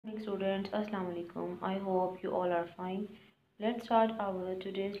students, Assalamu alaikum. I hope you all are fine. Let's start our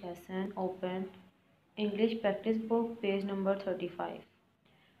today's lesson. Open English practice book, page number 35.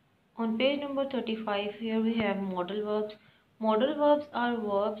 On page number 35, here we have modal verbs. Modal verbs are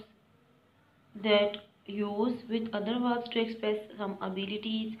verbs that use with other verbs to express some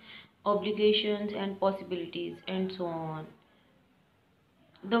abilities, obligations, and possibilities, and so on.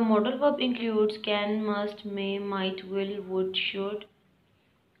 The modal verb includes can, must, may, might, will, would, should.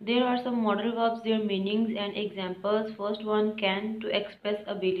 There are some modal verbs, their meanings and examples. First one, can, to express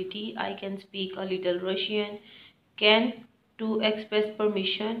ability. I can speak a little Russian. Can, to express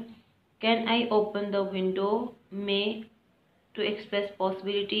permission. Can I open the window? May, to express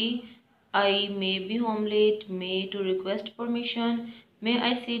possibility. I may be home late. May, to request permission. May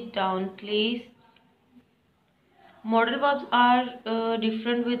I sit down, please? Modal verbs are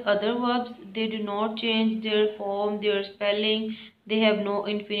different with other verbs. They do not change their form, their spelling. They have no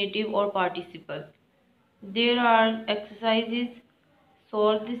infinitive or participle. There are exercises.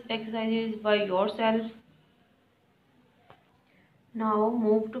 Solve these exercises by yourself. Now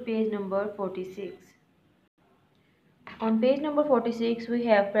move to page number 46. On page number 46 we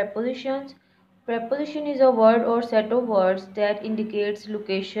have prepositions. Preposition is a word or set of words that indicates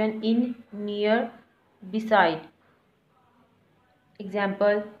location in, near, beside.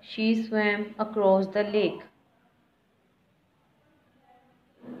 Example, she swam across the lake.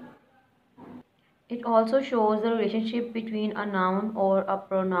 It also shows the relationship between a noun or a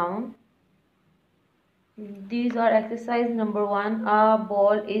pronoun. These are exercise number 1. A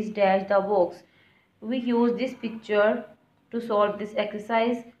ball is dash the box. We use this picture to solve this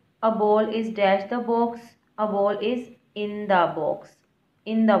exercise. A ball is dash the box. A ball is in the box.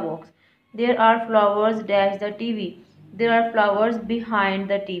 In the box. There are flowers dash the TV. There are flowers behind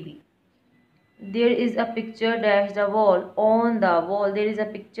the TV. There is a picture dash the wall. On the wall. There is a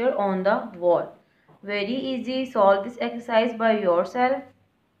picture on the wall. Very easy. Solve this exercise by yourself.